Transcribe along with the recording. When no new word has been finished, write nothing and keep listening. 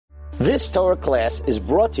This Torah class is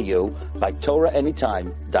brought to you by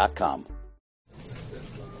TorahAnytime.com.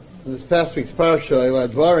 In this past week's parasha, Eila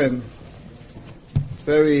Dvarim,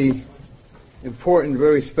 very important,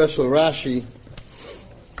 very special Rashi.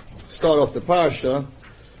 Start off the parasha.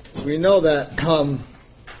 We know that Moshe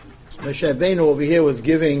Rabbeinu over here was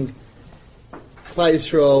giving Klal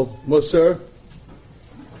Yisrael Musar,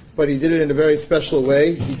 but he did it in a very special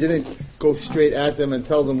way. He didn't go straight at them and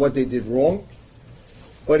tell them what they did wrong,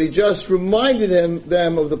 but he just reminded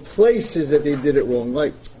them of the places that they did it wrong.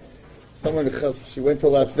 Like someone, she went to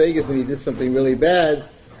Las Vegas and he did something really bad,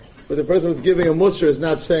 but the person who's giving a Musar is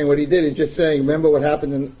not saying what he did. He's just saying, remember what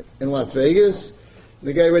happened in Las Vegas? And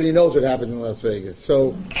the guy already knows what happened in Las Vegas.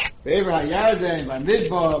 So, Be'ever HaYarden,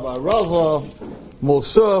 Ba'Midbar, Ba'Rava,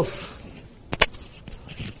 Mulsuf,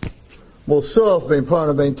 Bein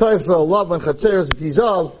Parna, Bein Teifel, Lavan, Chatzeres,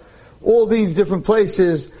 Tizav, all these different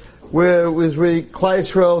places where Klal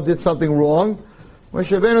Yisrael did something wrong.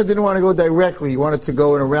 Moshe Rabbeinu didn't want to go directly. He wanted to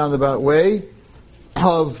go in a roundabout way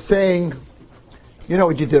of saying, you know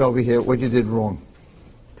what you did over here, what you did wrong.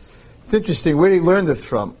 It's interesting, where did he learn this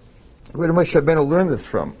from? Where did Moshe Rabbeinu learn this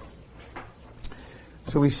from?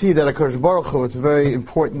 So we see that HaKadosh Baruch Hu, it's very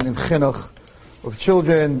important in chinuch of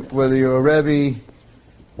children, whether you're a rebbe,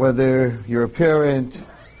 whether you're a parent.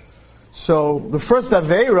 So the first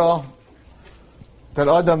Aveira that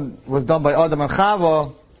Adam was done by Adam and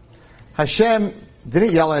Chava, Hashem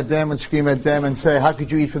didn't yell at them and scream at them and say, how could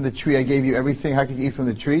you eat from the tree? I gave you everything. How could you eat from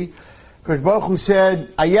the tree? HaKadosh Baruch Hu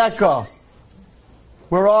said, Ayeka,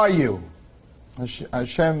 where are you?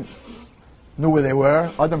 Hashem knew where they were.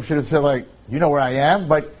 Adam should have said, like, you know where I am,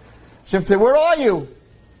 but Hashem said, where are you?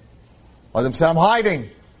 Adam said, I'm hiding.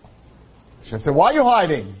 Hashem said, why are you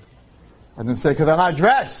hiding? Adam said, because I'm not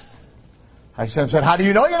dressed. Hashem said, how do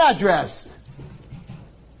you know you're not dressed?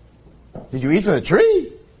 Did you eat from the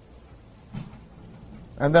tree?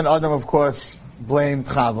 And then Adam, of course, blamed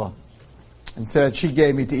Chava and said, she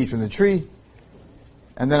gave me to eat from the tree.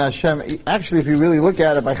 And then Hashem, actually, if you really look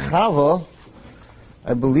at it by Chava,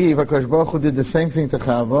 I believe HaKadosh Baruch Hu did the same thing to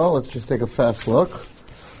Chava. Let's just take a fast look.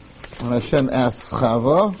 When Hashem asked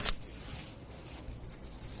Chava,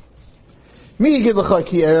 Mi yigid l'cha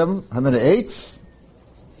ki erem hamina eitz,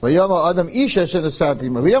 v'yama Adam isha shenesati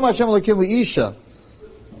ma, v'yama Hashem l'kim l'isha.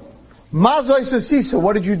 Ma zoy sasisa,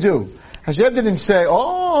 what did you do? Hashem didn't say,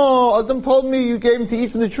 oh, Adam told me you gave him to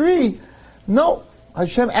eat from the tree. No.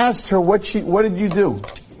 Hashem asked her, what did you do?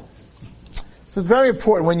 So it's very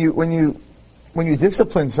important when you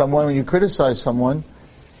discipline someone, when you criticize someone,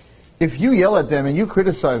 if you yell at them and you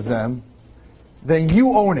criticize them, then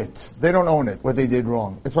you own it. They don't own it, what they did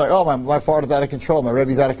wrong. It's like, oh, my father's out of control, my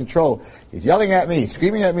Rebbe's out of control. He's yelling at me, he's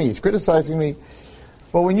screaming at me, he's criticizing me.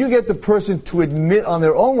 But when you get the person to admit on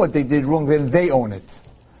their own what they did wrong, then they own it.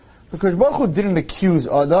 Because Baruch Hu didn't accuse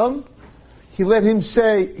Adam. He let him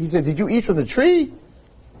say, he said, did you eat from the tree?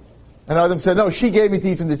 And Adam said, no, she gave me to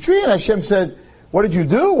eat from the tree. And Hashem said, what did you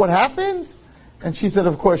do? What happened? And she said,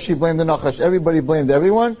 of course, she blamed the Nachash. Everybody blamed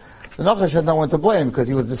everyone. The Nachash had no one to blame because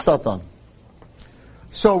he was the Satan.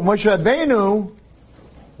 So Moshe Rabbeinu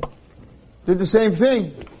did the same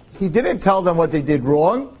thing. He didn't tell them what they did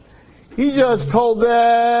wrong. He just told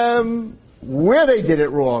them where they did it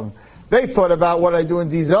wrong. They thought about what I do in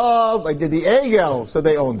Dizav. I did the Egel, so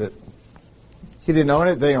they owned it. He didn't own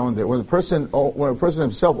it, they owned it. When a person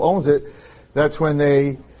himself owns it, that's when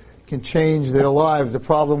they can change their lives. The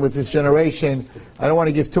problem with this generation, I don't want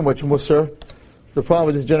to give too much musar. The problem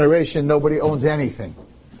with this generation, nobody owns anything.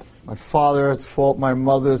 My father's fault, my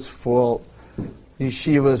mother's fault,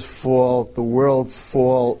 yeshiva's fault, the world's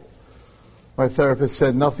fault. My therapist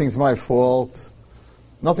said, nothing's my fault.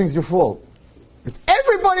 Nothing's your fault. It's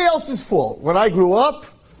everybody else's fault. When I grew up,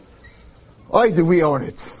 did we own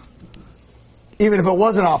it. Even if it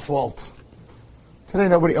wasn't our fault. Today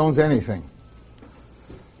nobody owns anything.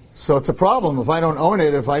 So it's a problem. If I don't own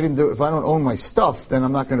it, if I don't own my stuff, then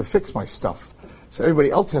I'm not going to fix my stuff. So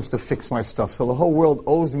everybody else has to fix my stuff. So the whole world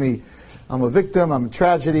owes me. I'm a victim, I'm a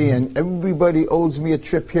tragedy, and everybody owes me a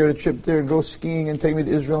trip here, a trip there, go skiing and take me to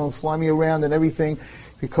Israel and fly me around and everything,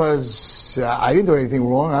 because I didn't do anything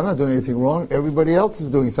wrong, I'm not doing anything wrong, everybody else is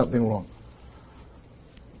doing something wrong.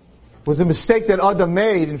 It was a mistake that Adam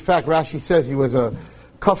made. In fact, Rashi says he was a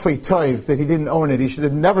kafei toiv, that he didn't own it. He should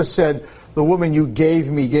have never said, the woman you gave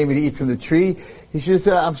me to eat from the tree. He should have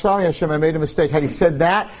said, I'm sorry Hashem, I made a mistake. Had he said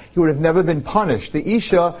that, he would have never been punished. The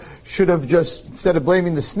Isha should have just, instead of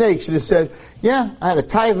blaming the snake, should have said, yeah, I had a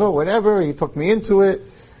taiva, whatever, he took me into it,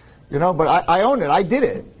 but I own it, I did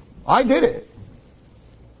it.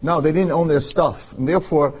 No, they didn't own their stuff, and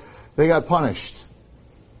therefore, they got punished.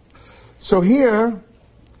 So here,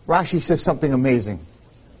 Rashi says something amazing.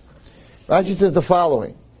 Rashi says the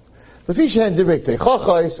following. It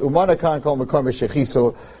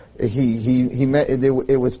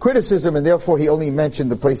was criticism, and therefore he only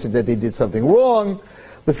mentioned the places that they did something wrong.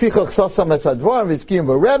 He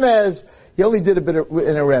only did a bit in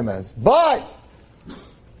a remez. But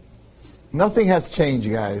nothing has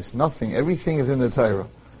changed, guys. Nothing. Everything is in the Torah.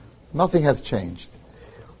 Nothing has changed.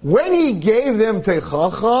 When he gave them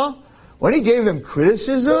teichacha, when he gave them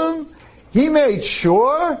criticism, he made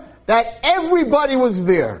sure that everybody was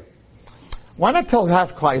there. Why not tell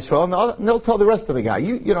half Klal Yisrael and they'll tell the rest of the guy?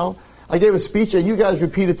 You know, I gave a speech and you guys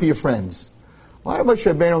repeat it to your friends. Why don't Moshe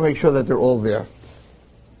Rabbeinu make sure that they're all there?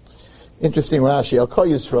 Interesting Rashi. I'll call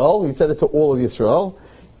Yisrael. He said it to all of Yisrael.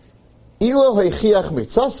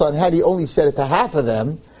 And had he only said it to half of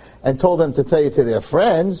them and told them to tell it to their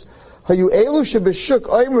friends, the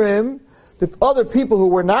other people who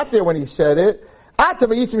were not there when he said it,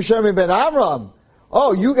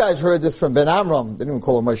 oh, you guys heard this from Ben Amram. They didn't even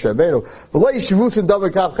call him Moshe Rabbeinu.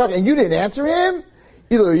 And you didn't answer him?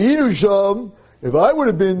 If I would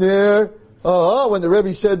have been there, when the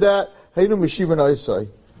Rebbe said that,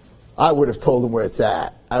 I would have told him where it's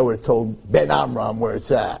at. I would have told Ben Amram where it's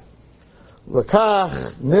at.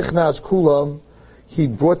 Lakach nichnas kulam. He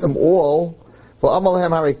brought them all. For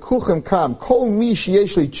Amalahem hare kuchem kam. Kol mi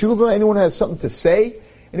sheyesh li tshuva. Anyone has something to say?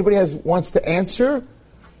 Anybody wants to answer?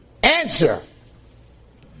 Answer!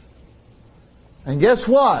 And guess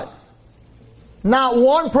what? Not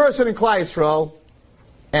one person in Klal Yisrael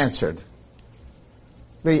answered.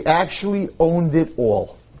 They actually owned it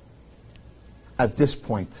all. At this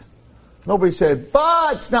point. Nobody said,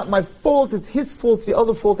 but it's not my fault, it's his fault, it's the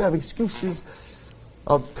other fault, I have excuses.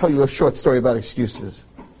 I'll tell you a short story about excuses.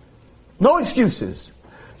 No excuses.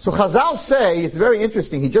 So Chazal say, it's very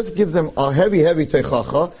interesting, he just gives them a heavy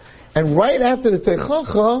teichacha, and right after the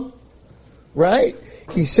teichacha, right,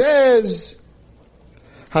 he says,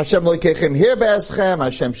 Hashem lekechem here be'eschem,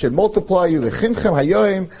 Hashem should multiply you, v'chinchem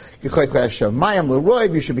hayoim, yichayk Hashem mayam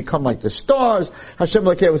l'roiv, you should become like the stars, Hashem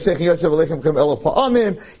lekechem v'sechem yosef v'lechem kem elo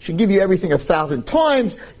pa'amim, should give you everything 1,000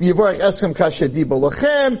 times, v'yivorach eschem kashadibo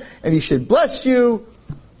lachem, and he should bless you.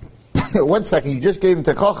 1 second, you just gave him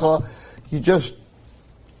techacha, you just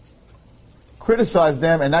criticized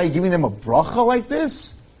them, and now you're giving them a bracha like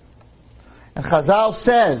this? And Chazal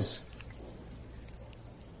says,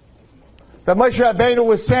 that Moshe Rabbeinu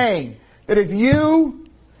was saying that if you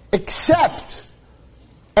accept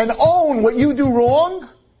and own what you do wrong,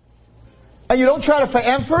 and you don't try to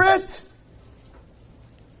fa'am for it,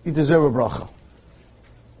 you deserve a bracha.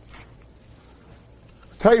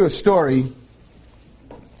 I'll tell you a story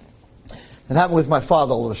that happened with my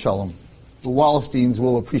father, Olav Shalom. The Wallersteins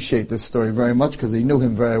will appreciate this story very much because they knew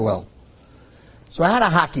him very well. So I had a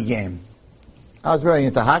hockey game. I was very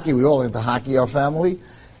into hockey. We all into hockey, our family.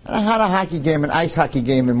 And I had a hockey game, an ice hockey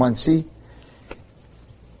game in Muncie. It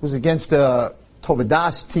was against the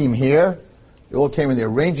Tovadas team here. They all came in their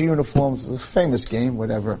Ranger uniforms. It was a famous game,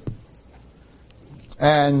 whatever.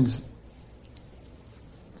 And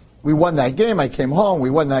we won that game. I came home. We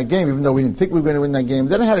won that game, even though we didn't think we were going to win that game.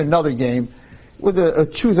 Then I had another game. It was a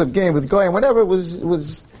choose-up game with going, whatever. It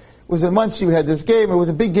was in Muncie. We had this game. It was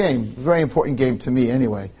a big game. A very important game to me,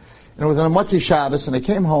 anyway. And it was on a Muncie Shabbos, and I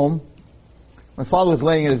came home. My father was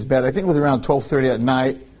laying in his bed. I think it was around 12:30 at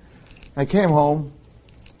night. I came home,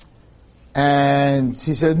 and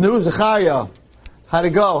he said, "Nu Zechariah, how'd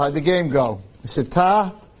it go? How'd the game go?" I said,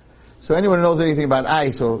 "Ta." So anyone who knows anything about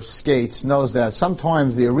ice or skates knows that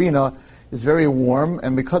sometimes the arena is very warm,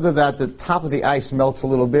 and because of that, the top of the ice melts a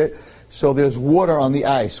little bit. So there's water on the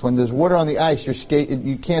ice. When there's water on the ice, you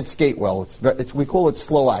can't skate well. We call it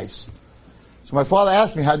slow ice. So my father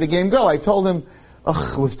asked me, "How'd the game go?" I told him,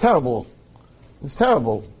 "Ugh, it was terrible. It was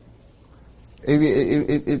terrible.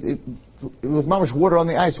 It was not much water on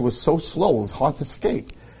the ice. It was so slow. It was hard to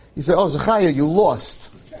skate." He said, "Oh, Zechariah, you lost."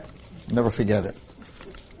 I'll never forget it.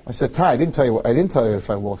 I said, "Ty, I didn't tell you if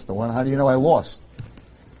I lost the one. How do you know I lost?"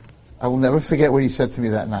 I will never forget what he said to me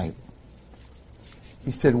that night.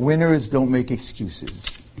 He said, "Winners don't make excuses."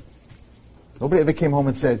 Nobody ever came home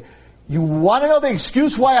and said, "You want to know the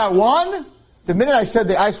excuse why I won?" The minute I said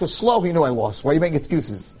the ice was slow, he knew I lost. Why are you making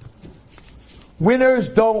excuses? Winners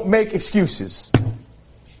don't make excuses.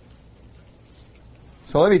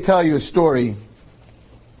 So let me tell you a story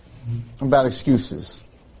about excuses.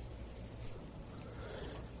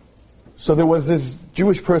 So there was this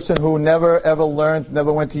Jewish person who never ever learned,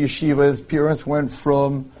 never went to yeshiva. His parents weren't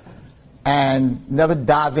from, and never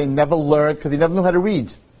davened, never learned, because he never knew how to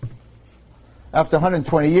read. After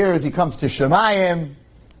 120 years, he comes to Shemayim,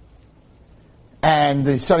 and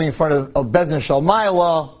he's studying in front of Bezdin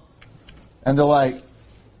Shalmaila, And they're like,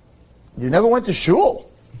 you never went to shul.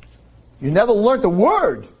 You never learned a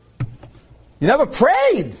word. You never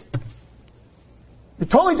prayed. You're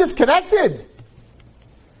totally disconnected.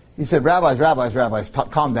 He said, rabbis,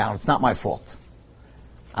 calm down. It's not my fault.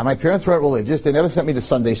 My parents weren't religious. They never sent me to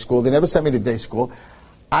Sunday school. They never sent me to day school.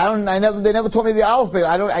 They never taught me the alphabet.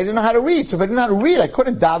 I didn't know how to read. So if I didn't know how to read, I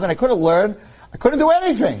couldn't daven. I couldn't learn. I couldn't do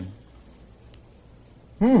anything.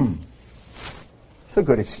 It's a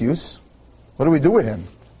good excuse. What do we do with him?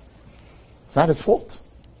 It's not his fault.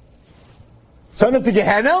 Send him to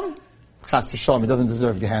Gehenna? Chas v'shalom, he doesn't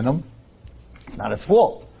deserve Gehenna. It's not his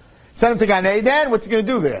fault. Send him to Gan Eden, what's he going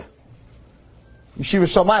to do there? Yeshiva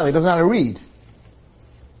Shalmaila, he doesn't know how to read.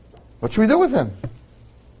 What should we do with him?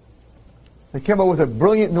 They came up with a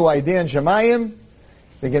brilliant new idea in Shemayim.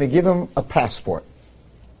 They're going to give him a passport.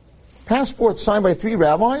 Passport signed by 3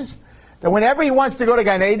 rabbis, that whenever he wants to go to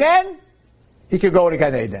Gan Eden, he could go to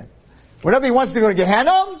Gan Eden. Whenever he wants to go to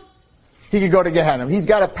Gehenna, he could go to Gehenna. He's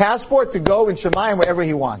got a passport to go in Shemayim wherever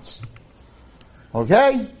he wants.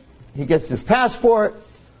 Okay? He gets this passport,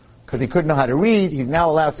 because he couldn't know how to read, he's now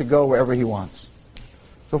allowed to go wherever he wants.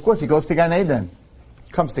 So of course he goes to Gan Eden.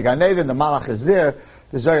 Comes to Gan Eden, the Malach is there.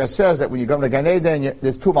 The Zohar says that when you go to Gan Eden,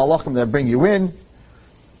 there's 2 Malachim that bring you in.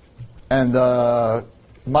 And the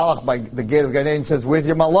Malach by the gate of Gan Eden says, where's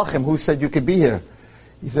your Malachim? Who said you could be here?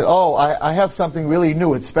 He said, I have something really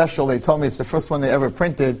new. It's special. They told me it's the first one they ever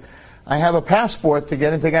printed. I have a passport to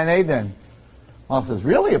get into Gan Eden. Malach says,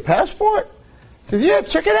 really? A passport? He says, yeah,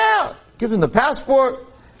 check it out. Gives him the passport.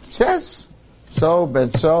 Says, Ben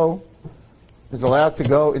So is allowed to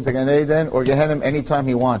go into Gan Eden or Gehenna anytime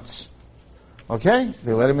he wants. Okay?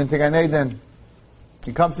 They let him into Gan Eden.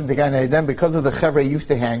 He comes into Gan Eden because of the chevra he used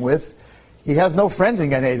to hang with. He has no friends in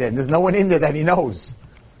Gan Eden. There's no one in there that he knows.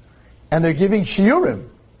 And they're giving shiurim.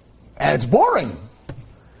 And it's boring.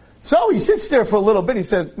 So he sits there for a little bit. He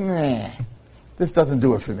says, nah, this doesn't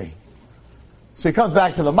do it for me. So he comes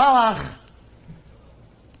back to the Malach.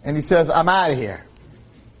 And he says, I'm out of here.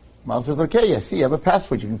 Malach says, okay, yes, you have a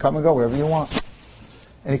passport. You can come and go wherever you want.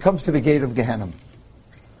 And he comes to the gate of Gehenna.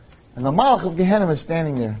 And the Malach of Gehenna is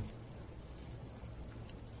standing there.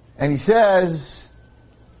 And he says,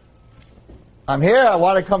 I'm here, I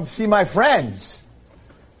want to come see my friends.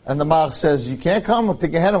 And the Malach says, you can't come up to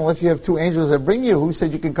Gehenna unless you have 2 angels that bring you. Who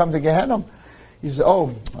said you can come to Gehenna? He says,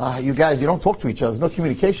 you guys, you don't talk to each other. There's no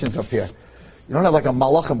communications up here. You don't have like a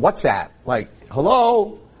Malachim WhatsApp. Like,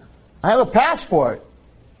 hello, I have a passport.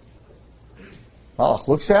 Malach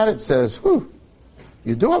looks at it, says,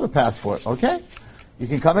 you do have a passport, okay? You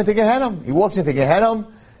can come into Gehenna. He walks into Gehenna.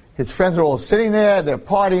 His friends are all sitting there. They're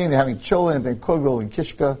partying. They're having children. They're kugel and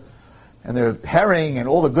kishka. And they're herring and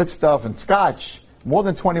all the good stuff and scotch. More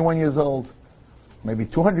than 21 years old. Maybe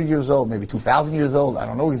 200 years old. Maybe 2,000 years old. I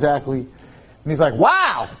don't know exactly. And he's like,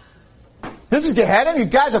 wow! This is Gehenna? You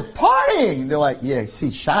guys are partying! They're like, yeah, see,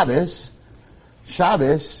 Shabbos,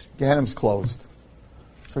 Gehenna's closed.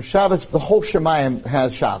 So Shabbos, the whole Shemayim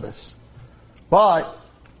has Shabbos. But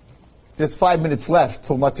there's 5 minutes left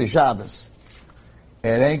till Motzei Shabbos. It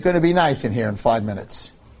ain't going to be nice in here in 5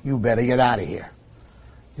 minutes. You better get out of here.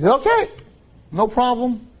 He said, okay, no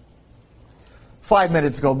problem. 5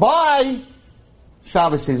 minutes go by,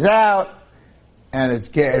 Shabbos is out, and it's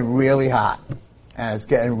getting really hot. And it's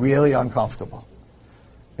getting really uncomfortable.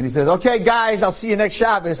 And he says, okay guys, I'll see you next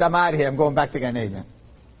Shabbos. I'm out of here. I'm going back to Gan Eden.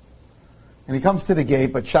 And he comes to the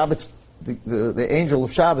gate, but Shabbos, the angel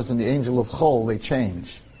of Shabbos and the angel of Chol, they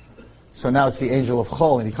change. So now it's the angel of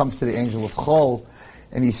Chol, and he comes to the angel of Chol,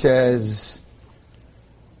 and he says,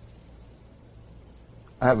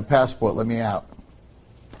 I have a passport, let me out.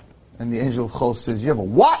 And the angel of Chol says, you have a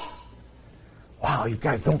what? Wow, you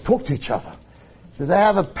guys don't talk to each other. He says, I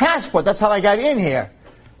have a passport, that's how I got in here.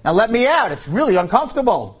 Now let me out, it's really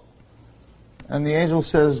uncomfortable. And the angel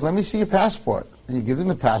says, let me see your passport. And he gives him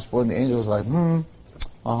the passport, and the angel's like,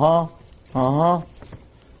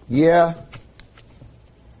 yeah.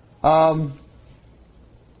 I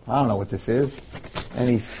don't know what this is. And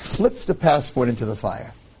he flips the passport into the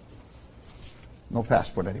fire. No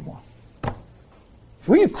passport anymore.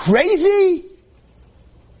 Were you crazy?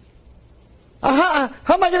 How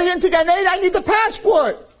am I going to get into Gan Eden? I need the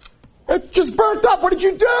passport. It just burnt up. What did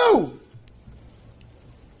you do?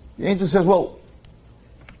 The angel says, well,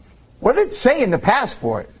 what did it say in the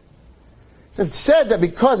passport? It said that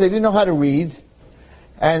because they didn't know how to read,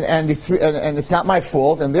 and it's not my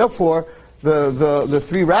fault, and therefore the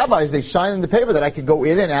 3 rabbis, they signed in the paper that I could go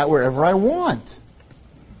in and out wherever I want.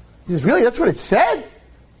 He says, really? That's what it said?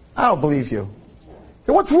 I don't believe you.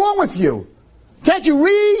 So what's wrong with you? Can't you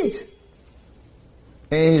read?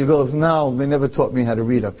 And he goes, no, they never taught me how to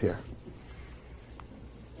read up here.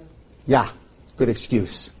 Yeah, good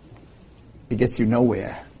excuse. It gets you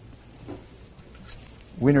nowhere.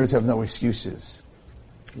 Winners have no excuses.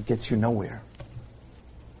 It gets you nowhere.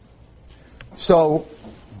 So,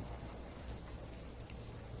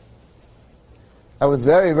 I was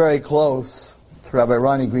very, very close to Rabbi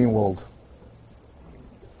Ronnie Greenwald.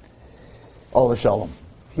 Olav Shalom.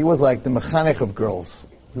 He was like the mechanech of girls.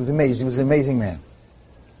 He was amazing. He was an amazing man.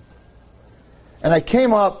 And I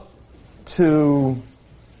came up to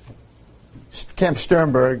Camp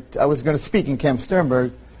Sternberg. I was going to speak in Camp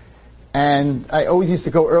Sternberg, and I always used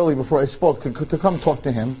to go early before I spoke to come talk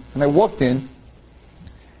to him. And I walked in,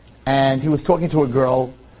 and he was talking to a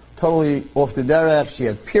girl, totally off the derech. She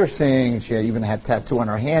had piercings. She even had tattoo on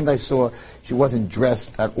her hand, I saw. She wasn't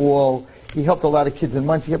dressed at all. He helped a lot of kids in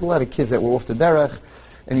Muncie. He helped a lot of kids that were off the derech.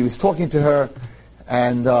 And he was talking to her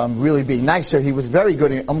and really being nice to her. He was very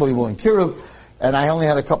good and unbelievable in Kiruv. And I only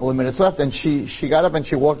had a couple of minutes left. And she got up and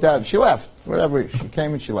she walked out and she left. Whatever. She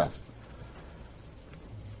came and she left.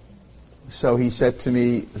 So he said to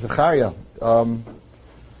me, Zachariah, you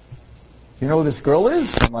know who this girl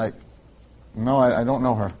is? I'm like, no, I don't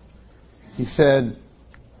know her. He said,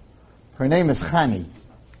 her name is Chani. I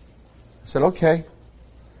said, okay.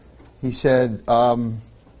 He said, let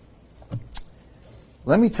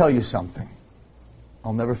me tell you something.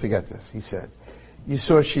 I'll never forget this. He said, you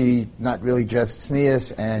saw she not really dressed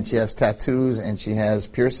tznius and she has tattoos and she has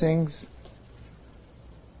piercings?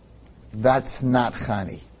 That's not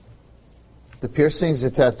Chani. The piercings,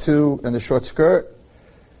 the tattoo, and the short skirt,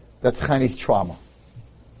 that's Chani's trauma.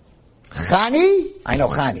 Chani? I know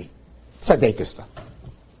Chani. Tzadekista.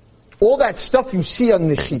 All that stuff you see on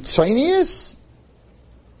the chitzonius,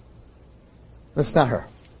 that's not her.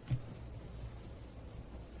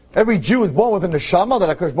 Every Jew is born with a neshama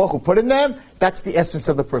that HaKadosh Baruch Hu put in them. That's the essence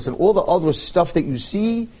of the person. All the other stuff that you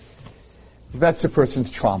see, that's a person's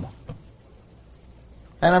trauma.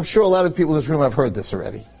 And I'm sure a lot of people in this room have heard this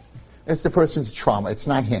already. It's the person's trauma. It's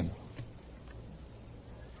not him.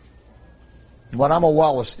 But I'm a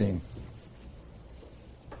Wallerstein.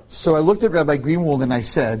 So I looked at Rabbi Greenwald and I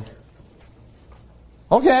said,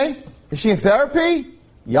 okay, is she in therapy?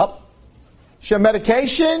 Yup. Is she on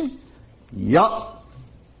medication? Yup.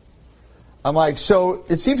 I'm like, so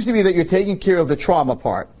it seems to me that you're taking care of the trauma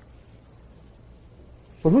part.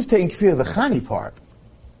 But who's taking care of the Chani part?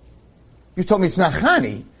 You told me it's not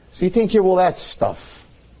Chani, so you're taking care of all that stuff.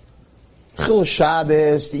 Chil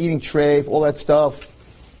Shabbos, the eating treif, all that stuff.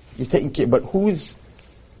 You're taking care, but who's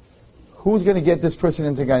going to get this person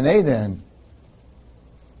into Gan Eden?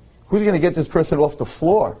 Who's going to get this person off the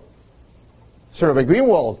floor? So Rabbi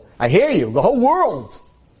Greenwald, I hear you. The whole world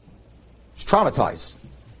is traumatized.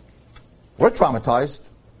 We're traumatized.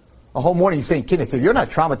 The whole morning you're saying kinnis. If you're not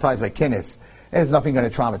traumatized by kinnis, there's nothing going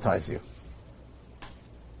to traumatize you.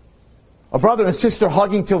 A brother and sister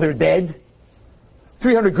hugging till they're dead.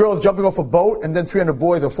 300 girls jumping off a boat, and then 300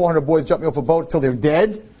 boys or 400 boys jumping off a boat till they're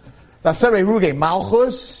dead. Nasere Ruge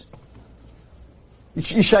Malchus.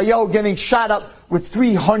 Yeshayahu getting shot up with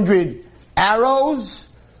 300 arrows.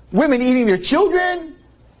 Women eating their children.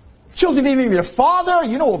 Children eating their father.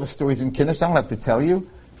 You know all the stories in Kinnis. I don't have to tell you.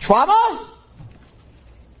 Trauma?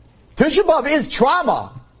 Tisha B'Av is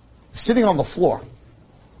trauma. Sitting on the floor.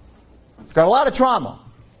 We've got a lot of trauma.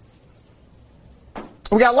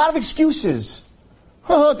 We got a lot of excuses.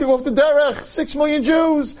 To go off the derech, 6 million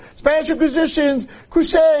Jews, Spanish Inquisitions,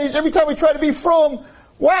 crusades, every time we try to be from,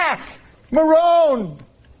 whack, Marone,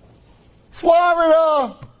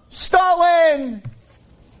 Florida, Stalin.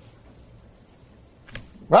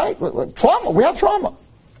 Right? Trauma. We have trauma.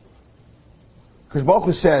 Because Baruch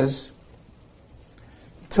Hu says,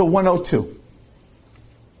 till 102.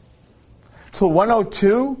 Till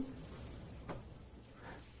 102,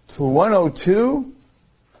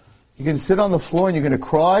 you're going to sit on the floor and you're going to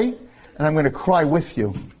cry, and I'm going to cry with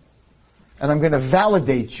you. And I'm going to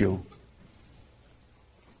validate you.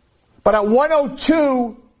 But at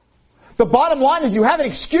 102, the bottom line is you have an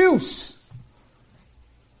excuse.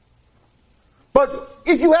 But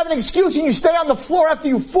if you have an excuse and you stay on the floor after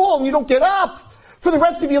you fall and you don't get up, for the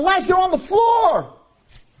rest of your life, you're on the floor.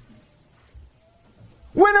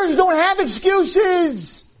 Winners don't have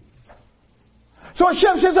excuses. So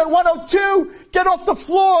Hashem says at 102, get off the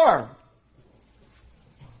floor.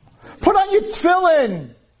 Put on your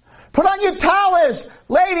tefillin. Put on your talis.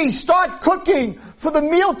 Ladies, start cooking for the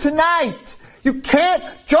meal tonight. You can't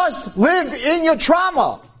just live in your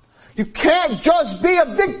trauma. You can't just be a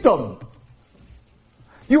victim.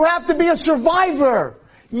 You have to be a survivor.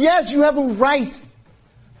 Yes, you have a right.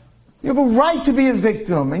 You have a right to be a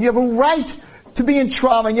victim, and you have a right to be in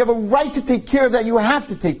trauma, and you have a right to take care of that. You have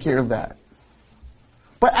to take care of that.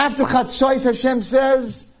 But after Chatzos, Hashem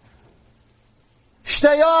says,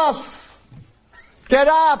 stay off. Get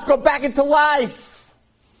up. Go back into life.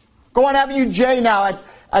 Go on Avenue J now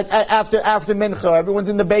after Mincha. Everyone's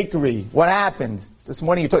in the bakery. What happened? This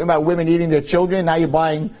morning you're talking about women eating their children. Now you're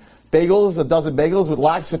buying bagels, a dozen bagels with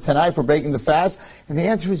lox for tonight for breaking the fast. And the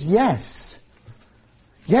answer is yes.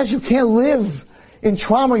 Yes, you can't live in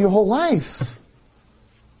trauma your whole life.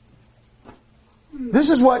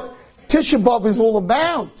 This is what Tisha B'Av is all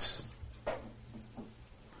about.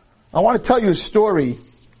 I want to tell you a story.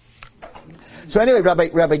 So anyway, Rabbi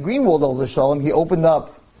Greenwald, Al Shalom, he opened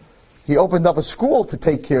up a school to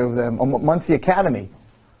take care of them, Muncie Academy.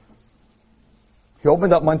 He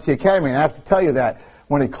opened up Muncie Academy, and I have to tell you that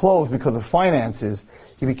when it closed because of finances,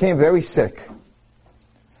 he became very sick.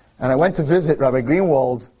 And I went to visit Rabbi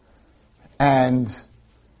Greenwald, and it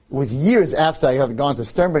was years after I had gone to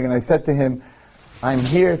Sternberg, and I said to him, I'm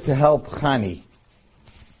here to help Chani.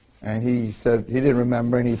 And he said, he didn't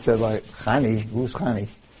remember, and he said, like, Chani? Who's Chani?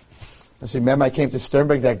 I said, remember I came to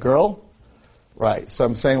Sternberg, that girl? Right. So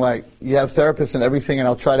I'm saying, like, you have therapists and everything, and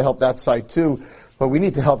I'll try to help that side too, but we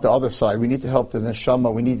need to help the other side. We need to help the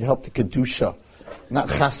neshama. We need to help the kedusha. Not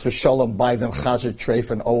chas v'shalom, buy them chazer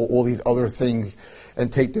treif and all these other things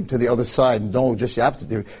and take them to the other side. No, just you have to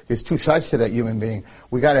do. There's two sides to that human being.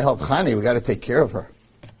 We got to help Chani. We got to take care of her.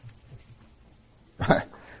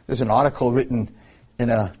 There's an article written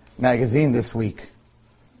in a magazine this week.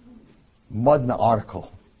 Mudna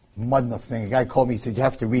article. Mudna thing. A guy called me, he said, you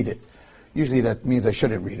have to read it. Usually that means I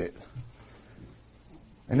shouldn't read it.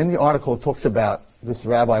 And in the article it talks about this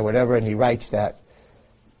rabbi, whatever, and he writes that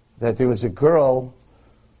there was a girl,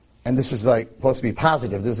 and this is like supposed to be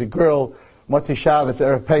positive, there was a girl, Motzi Shabbos,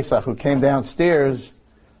 Erev Pesach, who came downstairs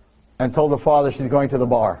and told her father she's going to the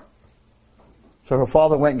bar. So her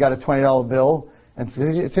father went and got a $20 bill, and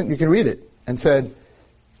said, you can read it, and said,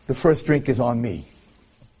 the first drink is on me.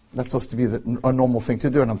 That's supposed to be a normal thing to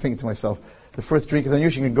do, and I'm thinking to myself, the first drink is on you.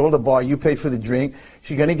 She can go to the bar, you paid for the drink,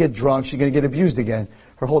 she's going to get drunk, she's going to get abused again.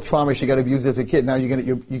 Her whole trauma, she got abused as a kid. Now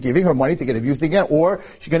you're giving her money to get abused again, or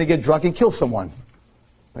she's going to get drunk and kill someone.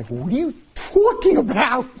 Like, what are you talking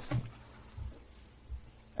about?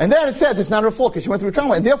 And then it says it's not her fault because she went through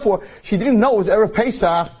trauma, and therefore she didn't know it was Erev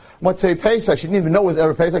Pesach, Motzei Pesach. She didn't even know it was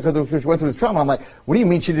Erev Pesach because she went through this trauma. I'm like, what do you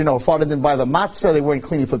mean she didn't know? Her father didn't buy the matzah, they weren't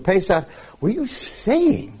cleaning for Pesach. What are you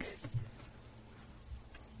saying?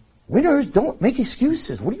 Winners don't make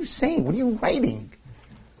excuses. What are you saying? What are you writing?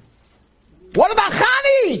 What about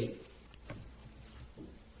Chani?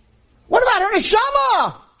 What about her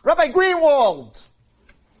neshama? Rabbi Greenwald.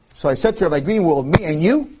 So I said to Rabbi Greenwald, me and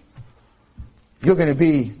you're going to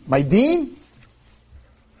be my dean.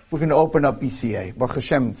 We're going to open up BCA. Baruch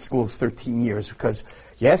Hashem, school is 13 years because,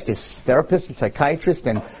 yes, there's therapists and psychiatrists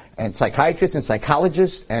and psychiatrists and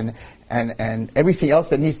psychologists and everything else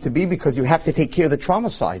that needs to be because you have to take care of the trauma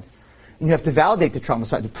side. And you have to validate the trauma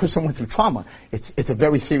side. The person went through trauma. It's a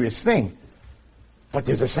very serious thing. But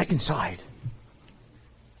there's a second side.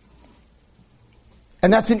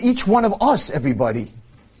 And that's in each one of us, everybody.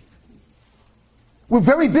 We're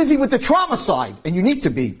very busy with the trauma side. And you need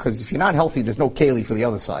to be, because if you're not healthy, there's no keli for the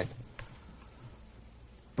other side.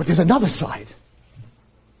 But there's another side.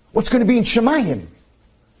 What's going to be in Shemayim?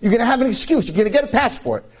 You're going to have an excuse. You're going to get a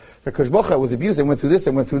passport. Because Bocha was abused, I went through this,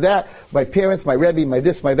 I went through that, my parents, my Rebbe, my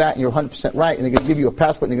this, my that, and you're 100% right, and they're going to give you a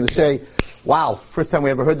passport, and they're going to say, wow, first time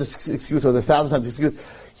we ever heard this excuse, or the 1,000 times this excuse,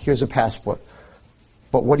 here's a passport.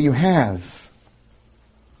 But what do you have?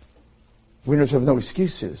 Winners have no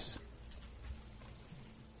excuses.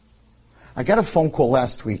 I got a phone call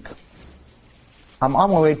last week. I'm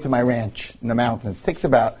on my way to my ranch in the mountains. It takes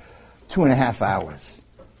about 2.5 hours.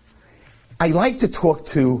 I like to talk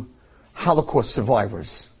to Holocaust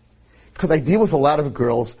survivors. Because I deal with a lot of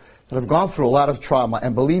girls that have gone through a lot of trauma,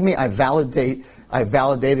 and believe me, I validate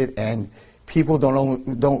it, and people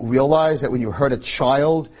don't realize that when you hurt a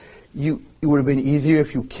child, it would have been easier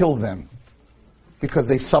if you killed them, because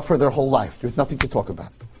they suffer their whole life. There's nothing to talk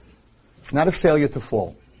about. It's not a failure to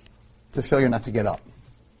fall; it's a failure not to get up.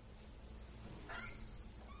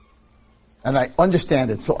 And I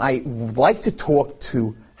understand it, so I like to talk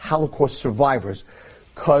to Holocaust survivors,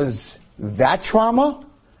 because that trauma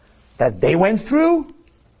that they went through,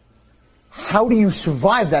 how do you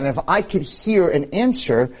survive that? And if I could hear an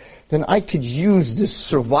answer, then I could use this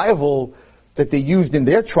survival that they used in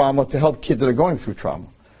their trauma to help kids that are going through trauma.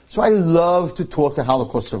 So I love to talk to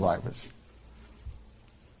Holocaust survivors.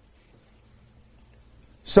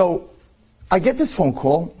 So I get this phone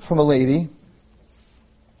call from a lady.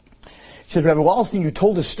 She said, Rabbi Wallerstein, you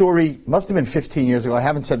told a story, must have been 15 years ago. I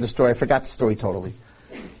haven't said the story. I forgot the story totally.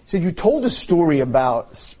 said, you told a story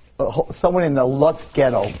about someone in the Lutz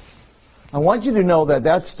ghetto. I want you to know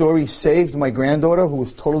that story saved my granddaughter, who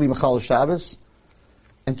was totally Mechal Shabbos,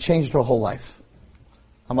 and changed her whole life.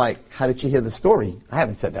 I'm like, how did she hear the story? I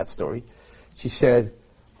haven't said that story. She said,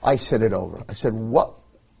 I said it over. I said, what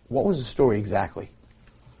was the story exactly?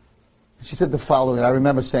 She said the following. I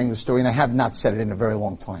remember saying the story, and I have not said it in a very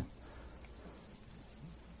long time.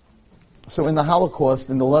 So in the Holocaust,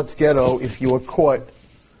 in the Lutz ghetto, if you were caught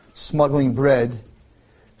smuggling bread,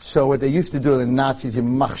 so what they used to do, the Nazis,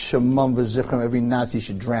 in Machshamam v'zichram, every Nazi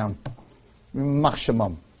should drown.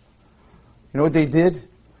 Machshamam. You know what they did?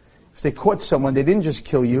 If they caught someone, they didn't just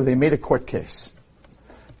kill you, they made a court case.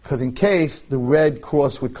 Because in case the Red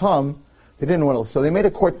Cross would come, they didn't want to, so they made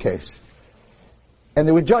a court case. And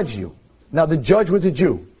they would judge you. Now the judge was a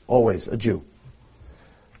Jew, always a Jew.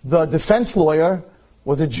 The defense lawyer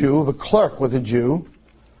was a Jew, the clerk was a Jew,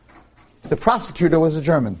 the prosecutor was a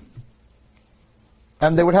German.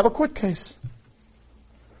 And they would have a court case.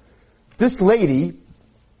 This lady,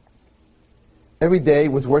 every day,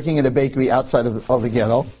 was working in a bakery outside of the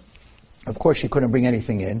ghetto. Of course, she couldn't bring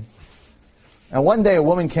anything in. And one day a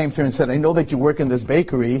woman came to her and said, I know that you work in this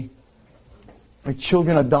bakery. My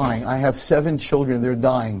children are dying. I have 7 children, they're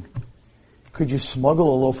dying. Could you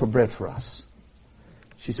smuggle a loaf of bread for us?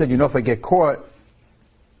 She said, you know, if I get caught,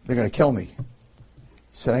 they're going to kill me.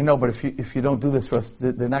 She said, I know, but if you don't do this for us,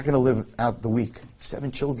 they're not going to live out the week.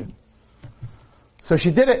 7 children. So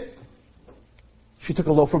she did it. She took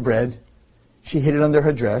a loaf of bread. She hid it under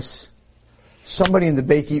her dress. Somebody in the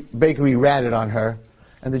bakery ratted on her,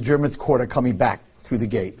 and the Germans caught her coming back through the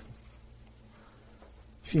gate.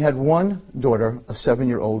 She had one daughter, a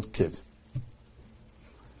 7-year-old kid.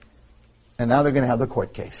 And now they're going to have the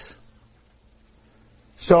court case.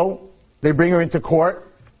 So they bring her into court.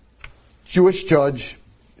 Jewish judge,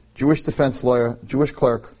 Jewish defense lawyer, Jewish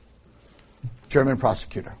clerk, German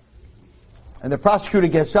prosecutor. And the prosecutor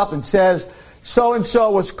gets up and says,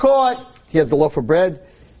 so-and-so was caught. He has the loaf of bread.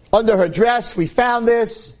 Under her dress, we found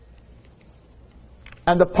this.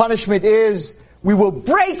 And the punishment is, we will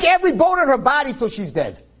break every bone in her body till she's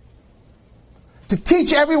dead. To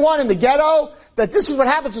teach everyone in the ghetto that this is what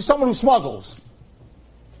happens to someone who smuggles.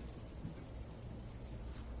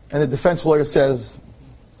 And the defense lawyer says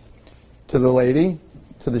to the lady,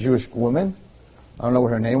 to the Jewish woman, I don't know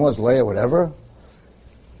what her name was, Leah, whatever,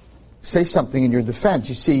 say something in your defense.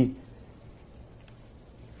 You see,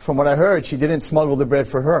 from what I heard, she didn't smuggle the bread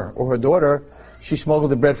for her or her daughter. She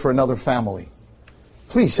smuggled the bread for another family.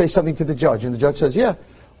 Please say something to the judge. And the judge says, yeah,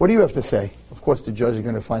 what do you have to say? Of course, the judge is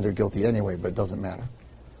going to find her guilty anyway, but it doesn't matter.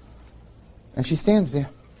 And she stands there.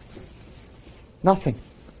 Nothing.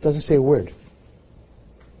 Doesn't say a word.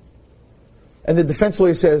 And the defense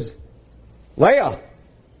lawyer says, Leah,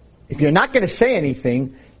 if you're not going to say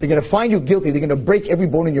anything, they're going to find you guilty. They're going to break every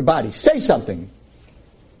bone in your body. Say something.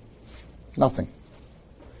 Nothing.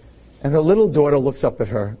 And her little daughter looks up at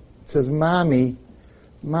her and says, Mommy,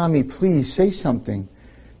 please say something.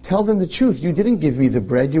 Tell them the truth. You didn't give me the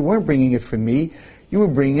bread. You weren't bringing it for me. You were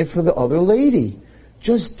bringing it for the other lady.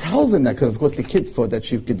 Just tell them that, because of course the kid thought that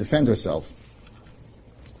she could defend herself.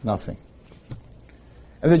 Nothing.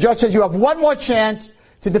 And the judge says, you have one more chance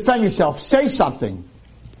to defend yourself. Say something.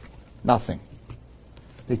 Nothing.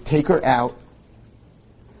 They take her out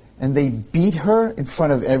and they beat her in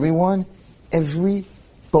front of everyone. Every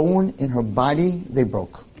bone in her body they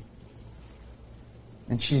broke.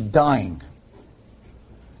 And she's dying.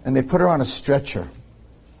 And they put her on a stretcher.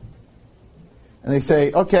 And they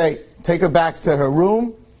say, okay, take her back to her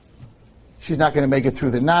room. She's not going to make it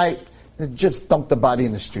through the night. They just dump the body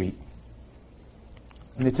in the street.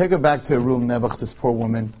 And they take her back to her room, Nebuch, this poor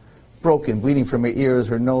woman, broken, bleeding from her ears,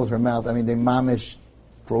 her nose, her mouth. I mean, they mamish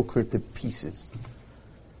broke her to pieces.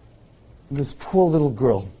 And this poor little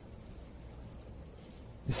girl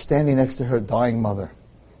is standing next to her dying mother.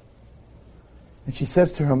 And she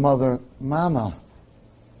says to her mother, Mama,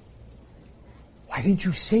 why didn't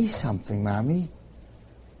you say something, Mommy?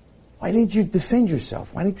 Why didn't you defend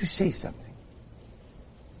yourself? Why didn't you say something?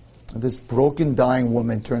 And this broken, dying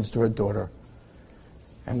woman turns to her daughter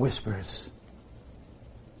and whispers,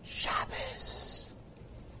 Shabbos.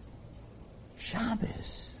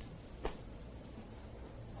 Shabbos.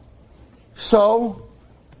 So,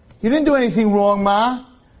 you didn't do anything wrong, Ma.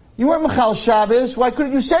 You weren't Michal Shabbos. Why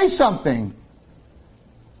couldn't you say something?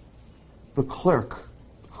 The clerk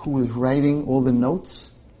who was writing all the notes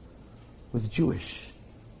was Jewish.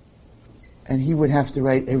 And he would have to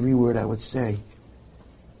write every word I would say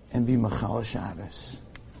and be Michal Shabbos.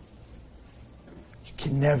 You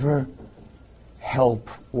can never help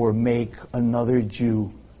or make another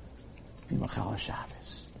Jew be Michal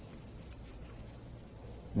Shabbos.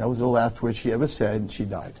 And that was the last word she ever said, and she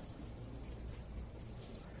died.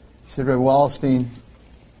 She said, Ray Wallerstein,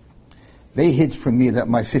 they hid from me that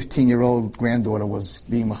my 15-year-old granddaughter was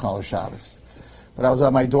being Machal Shabbos. But I was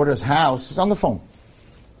at my daughter's house, it's on the phone.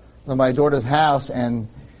 I was at my daughter's house, and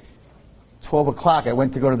 12 o'clock, I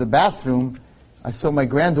went to go to the bathroom. I saw my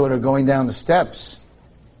granddaughter going down the steps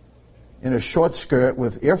in a short skirt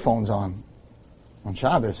with earphones on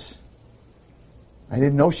Shabbos. I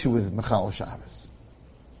didn't know she was Machal Shabbos.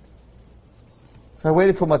 So I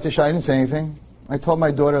waited till Tisha. I didn't say anything. I told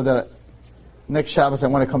my daughter that next Shabbos I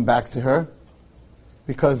want to come back to her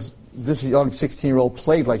because this young 16-year-old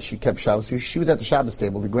played like she kept Shabbos. She was at the Shabbos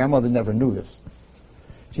table. The grandmother never knew this.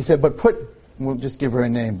 She said, but we'll just give her a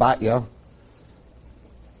name, Batya.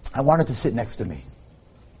 I wanted to sit next to me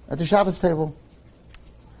at the Shabbos table.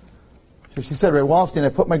 So she said, Ray Wallerstein, I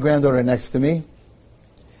put my granddaughter next to me,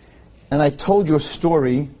 and I told you a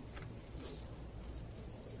story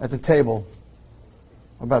at the table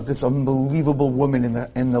about this unbelievable woman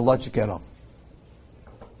in the Lodge ghetto.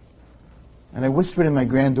 And I whispered in my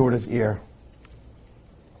granddaughter's ear,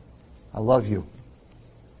 I love you.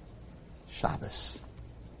 Shabbos.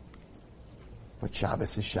 But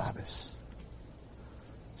Shabbos is Shabbos.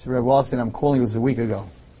 So Ray Wallerstein, I'm calling you, it was a week ago.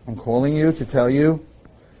 I'm calling you to tell you,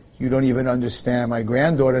 you don't even understand. My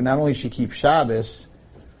granddaughter, not only she keeps Shabbos,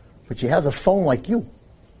 but she has a phone like you.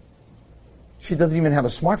 She doesn't even have a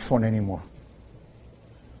smartphone anymore.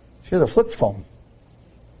 She has a flip phone.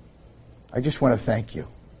 I just want to thank you.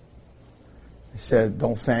 I said,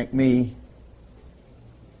 don't thank me.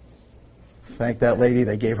 Thank that lady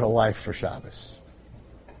that gave her life for Shabbos.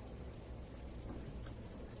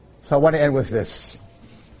 So I want to end with this.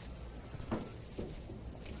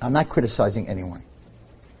 I'm not criticizing anyone.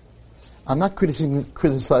 I'm not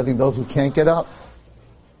criticizing those who can't get up.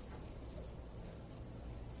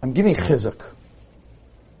 I'm giving chizuk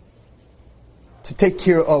to take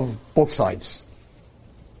care of both sides.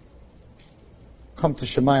 Come to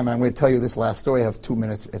Shemayim, and I'm going to tell you this last story. I have 2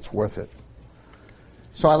 minutes. It's worth it.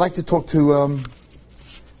 So I like to talk to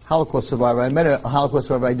Holocaust survivor. I met a Holocaust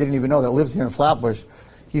survivor I didn't even know that lives here in Flatbush.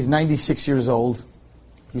 He's 96 years old.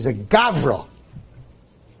 He's a Gavra.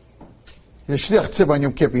 He's a Shliach Tzibur on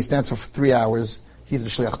Yom Kippur. He stands for 3 hours. He's a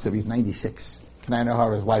Shliach Tzibur. He's 96. Can I know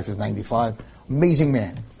how his wife is 95? Amazing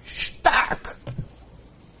man. Stark.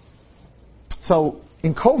 So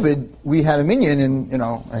in COVID, we had a minyan in,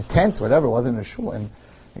 a tent, whatever, it wasn't a shul, and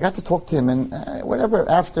I got to talk to him, and whatever,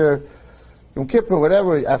 after Yom Kippur,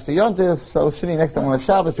 whatever, after Yom Tov, so I was sitting next to him on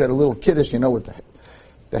Shabbos, we had a little kiddush, with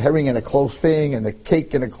the herring in a closed thing, and the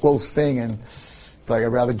cake in a closed thing, and it's like, I'd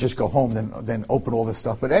rather just go home than open all this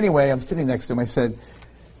stuff. But anyway, I'm sitting next to him, I said,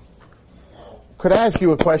 could I ask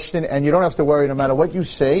you a question, and you don't have to worry, no matter what you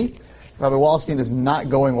say, Rabbi Wallerstein is not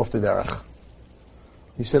going off the derech.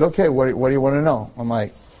 He said, okay, what do you want to know? I'm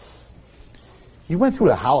like, you went through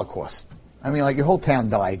the Holocaust. I mean, your whole town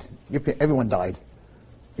died. Everyone died.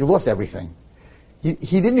 You lost everything. He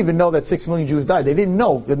didn't even know that 6 million Jews died. They didn't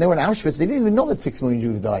know. When they were in Auschwitz, they didn't even know that 6 million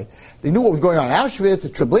Jews died. They knew what was going on in Auschwitz,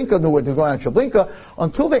 Treblinka knew what was going on in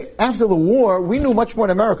Treblinka. After the war, we knew much more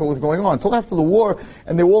in America what was going on. Until after the war,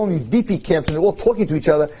 and they were all in these DP camps, and they were all talking to each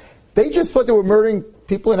other, they just thought they were murdering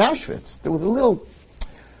people in Auschwitz. There was a little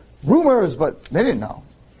rumors, but they didn't know.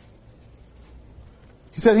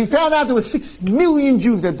 He said he found out there were 6 million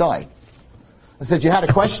Jews that died. I said, you had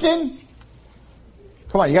a question?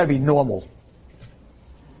 Come on, you gotta be normal.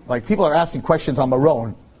 People are asking questions on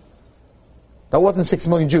Maroon. That wasn't 6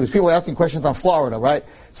 million Jews. People are asking questions on Florida, right?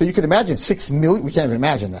 So you can imagine 6 million, we can't even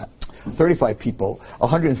imagine that. 35 people,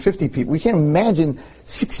 150 people, we can't imagine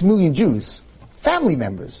 6 million Jews. Family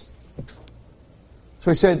members.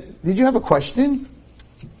 So he said, did you have a question?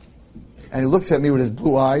 And he looks at me with his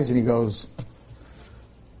blue eyes and he goes,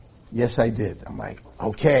 yes, I did. I'm like,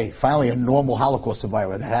 okay, finally a normal Holocaust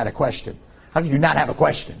survivor that had a question. How could you not have a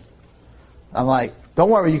question? I'm like, don't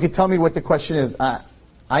worry, you can tell me what the question is.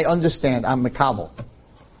 I understand, I'm Makabel.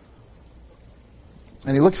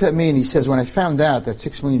 And he looks at me and he says, when I found out that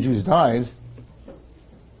 6 million Jews died,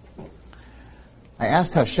 I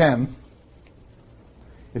asked Hashem,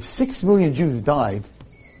 if 6 million Jews died,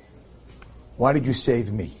 why did you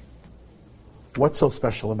save me? What's so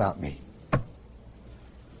special about me?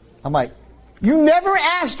 I'm like, you never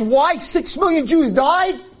asked why 6 million Jews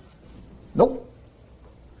died? Nope.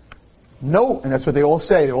 No, and that's what they all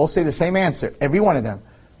say. They all say the same answer. Every one of them.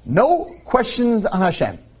 No questions on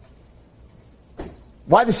Hashem.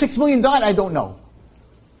 Why the 6 million died, I don't know.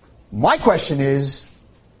 My question is,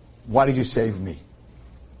 why did you save me?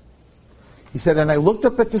 He said, and I looked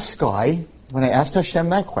up at the sky when I asked Hashem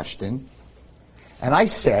that question, and I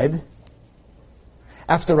said,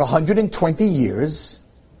 after 120 years,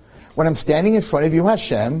 when I'm standing in front of you,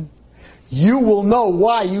 Hashem, you will know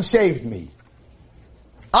why you saved me.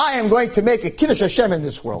 I am going to make a Kiddush Hashem in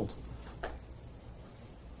this world.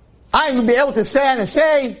 I am going to be able to stand and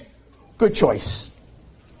say, good choice.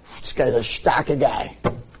 This guy's a starker guy.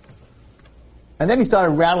 And then he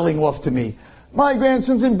started rattling off to me. My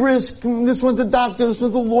grandson's in Brisk, this one's a doctor, this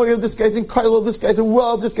one's a lawyer, this guy's in Kylo, this guy's a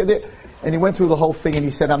Rav, this guy's there. And he went through the whole thing and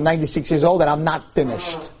he said, I'm 96 years old and I'm not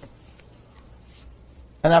finished.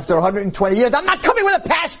 And after 120 years, I'm not coming with a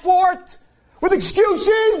passport, with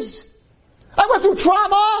excuses. I went through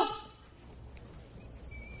trauma.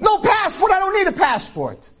 No passport, I don't need a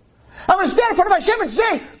passport. I'm going to stand in front of Hashem and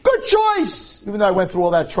say, good choice. Even though I went through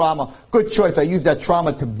all that trauma, good choice. I used that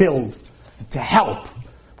trauma to build, to help.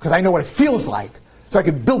 Because I know what it feels like. So I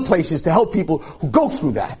can build places to help people who go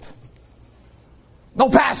through that. No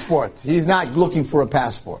passport. He's not looking for a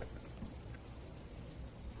passport.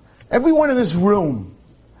 Everyone in this room,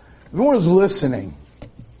 everyone who's listening,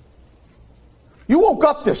 you woke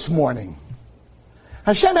up this morning.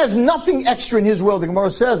 Hashem has nothing extra in His world. The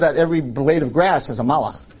Gemara says that every blade of grass has a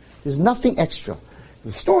malach. There's nothing extra.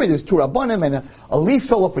 The story, there's two rabbanim and a leaf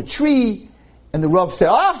fell off a tree and the Rav said,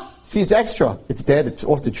 see, it's extra. It's dead. It's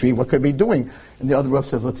off the tree. What could it be doing? And the other Rav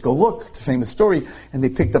says, let's go look. It's a famous story. And they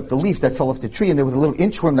picked up the leaf that fell off the tree and there was a little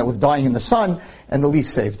inchworm that was dying in the sun and the leaf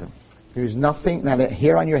saved him. There's nothing, not a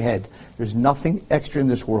hair on your head. There's nothing extra in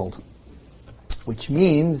this world. Which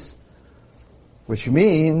means that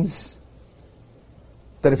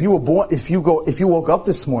if you were born, if you woke up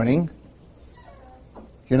this morning,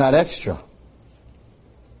 you're not extra. It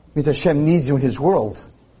means Hashem needs you in His world.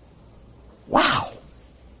 Wow.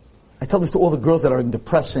 I tell this to all the girls that are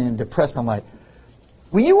depressed. I'm like,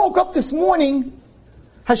 when you woke up this morning,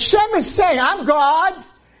 Hashem is saying, I'm God,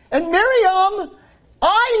 and Miriam,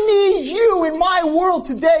 I need you in my world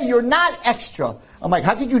today. You're not extra. I'm like,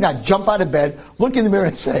 how could you not jump out of bed, look in the mirror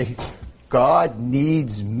and say, God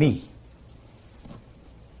needs me.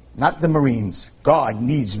 Not the Marines. God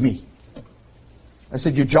needs me. I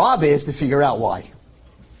said, your job is to figure out why.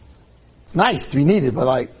 It's nice to be needed,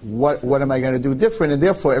 but what am I going to do different? And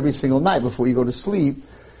therefore, every single night before you go to sleep,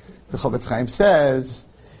 the Chavetz Chaim says,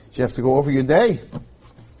 you have to go over your day,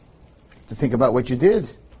 to think about what you did.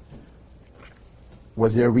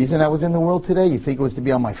 Was there a reason I was in the world today? You think it was to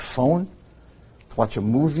be on my phone? To watch a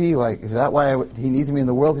movie? Is that why He needs me in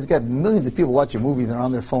the world? He's got millions of people watching movies and are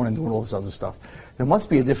on their phone and doing all this other stuff. There must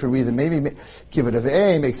be a different reason. Maybe give it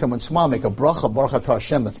a make someone smile, make a bracha, baruch atah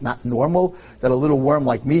Hashem. That's not normal. That a little worm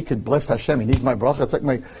like me could bless Hashem. He needs my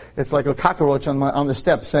bracha. It's like a cockroach on the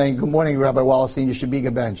step saying, "Good morning, Rabbi Wallerstein. You should be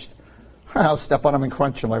benched." I'll step on him and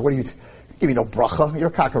crunch him. Like, what do you? Give me no bracha. You're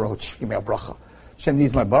a cockroach. Give me a bracha. Hashem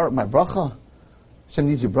needs my bracha. Hashem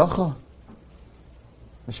needs your bracha.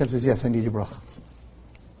 Hashem says, yes, I need your bracha.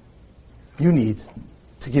 You need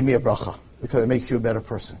to give me a bracha because it makes you a better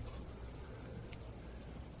person.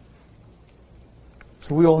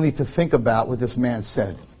 So we all need to think about what this man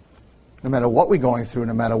said. No matter what we're going through,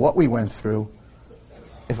 no matter what we went through,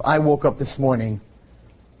 if I woke up this morning,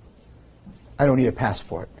 I don't need a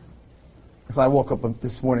passport. If I woke up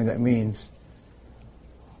this morning, that means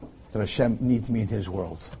that Hashem needs me in His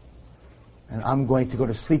world. And I'm going to go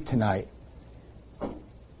to sleep tonight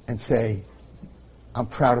and say, I'm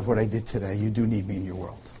proud of what I did today. You do need me in your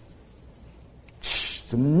world.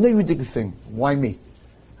 It's a ridiculous thing. Why me?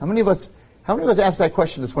 How many of us asked that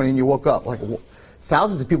question this morning and you woke up? Like,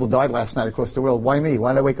 thousands of people died last night across the world. Why me?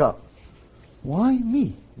 Why did I wake up? Why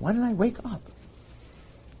me? Why did I wake up?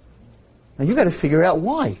 Now you got to figure out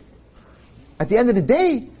why. At the end of the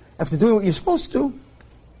day, after doing what you're supposed to,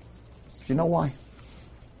 you know why.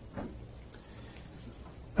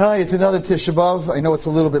 Hi, it's another Tisha B'Av. I know it's a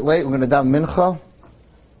little bit late. We're going to daven mincha.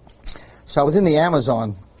 So I was in the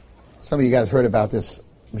Amazon. Some of you guys heard about this.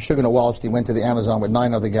 Meshuggah Wallerstein went to the Amazon with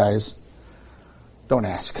 9 other guys. Don't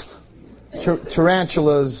ask.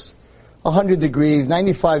 Tarantulas, 100 degrees,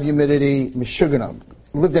 95 humidity, Meshuggah.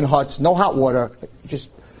 Lived in huts, no hot water.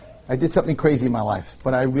 I did something crazy in my life.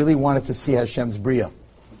 But I really wanted to see Hashem's Bria.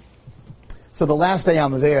 So the last day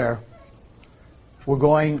I'm there, we're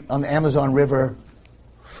going on the Amazon River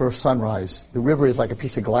for sunrise. The river is like a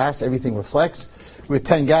piece of glass. Everything reflects. We were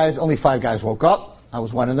 10 guys. Only 5 guys woke up. I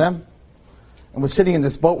was one of them. And we're sitting in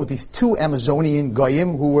this boat with these 2 Amazonian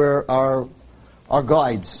goyim who were our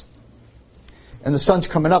guides. And the sun's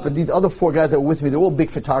coming up, and these other 4 guys that were with me, they're all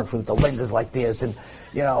big photographers with the lenses like this, and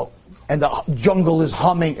and the jungle is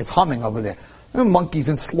humming. It's humming over there. There are monkeys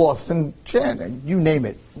and sloths and you name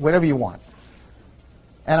it, whatever you want.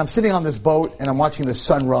 And I'm sitting on this boat, and I'm watching the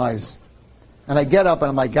sun rise. And I get up, and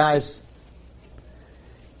I'm like, guys,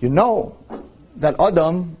 You know that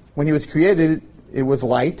Adam, when he was created, it was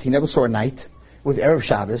light. He never saw a night. It was Erev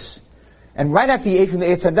Shabbos. And right after he ate from the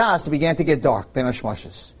Eitz Hadas, it began to get dark, Ben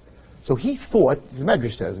Hashmashas. So he thought, as the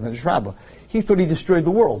Medrash says, Medrash Rabbah, he thought he destroyed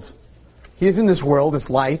the world. He is in this world, it's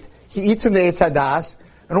light. He eats from the Eitz Hadas,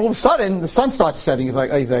 and all of a sudden, the sun starts setting. He's like,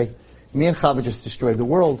 Oy, me and Chava just destroyed the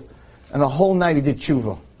world. And the whole night he did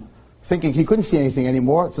tshuva, thinking he couldn't see anything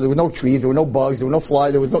anymore, so there were no trees, there were no bugs, there were no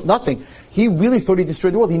flies, there was nothing. He really thought he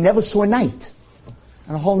destroyed the world. He never saw a night.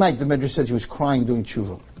 And the whole night, the Medrash says he was crying doing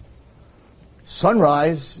tshuva.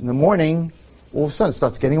 Sunrise, in the morning, all of a sudden it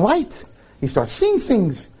starts getting light. He starts seeing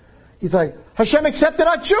things. He's like, Hashem accepted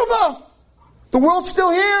our tshuva! The world's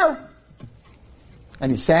still here!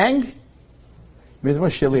 And he sang, Mizmor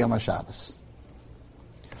Shili Yom HaShabbos.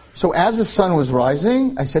 So as the sun was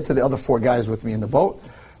rising, I said to the other 4 guys with me in the boat,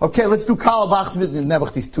 okay, let's do Kalabach's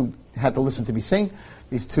Nebuch. These 2 had to listen to me sing,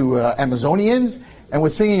 these 2 Amazonians, and we're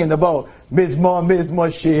singing in the boat, Mizmor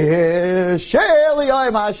Shili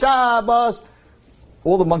Yom HaShabbos.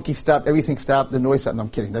 All the monkeys stopped, everything stopped, the noise stopped. No, I'm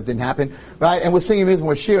kidding, that didn't happen. Right? And we're singing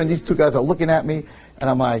Mizmor Shir, and these 2 guys are looking at me, and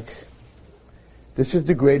I'm like, this is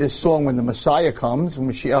the greatest song when the Messiah comes, when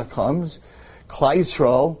Mashiach comes, Klal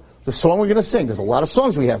Yisrael, the song we're going to sing. There's a lot of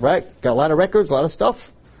songs we have, right? Got a lot of records, a lot of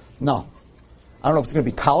stuff? No. I don't know if it's going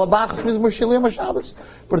to be Kalabach's Mizmor Shili Yom HaShabbos,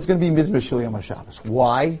 but it's going to be Mizmor Shili Yom HaShabbos.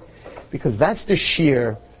 Why? Because that's the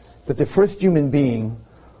shir that the first human being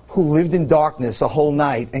who lived in darkness a whole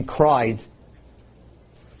night and cried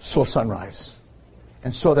saw sunrise,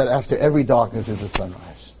 and saw that after every darkness there's a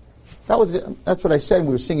sunrise. That's what I said when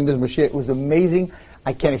we were singing Mizmor Shir. It was amazing.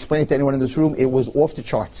 I can't explain it to anyone in this room. It was off the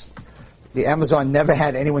charts. The Amazon never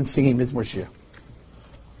had anyone singing Mizmor Shir.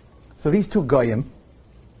 So these 2 goyim,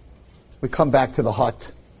 we come back to the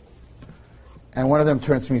hut, and one of them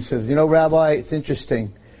turns to me and says, you know, Rabbi, it's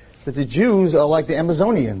interesting that the Jews are like the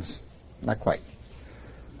Amazonians. Not quite.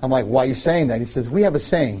 I'm like, why are you saying that? He says, we have a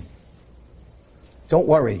saying, don't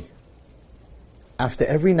worry. After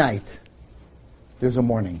every night, there's a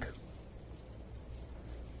morning.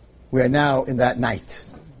 We are now in that night.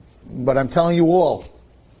 But I'm telling you all,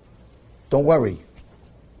 don't worry.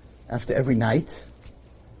 After every night,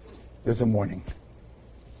 there's a morning.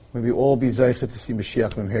 May we all be zeichet to see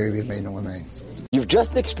Mashiach Memheri B'Meinu Amen. You've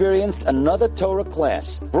just experienced another Torah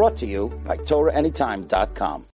class brought to you by TorahAnytime.com.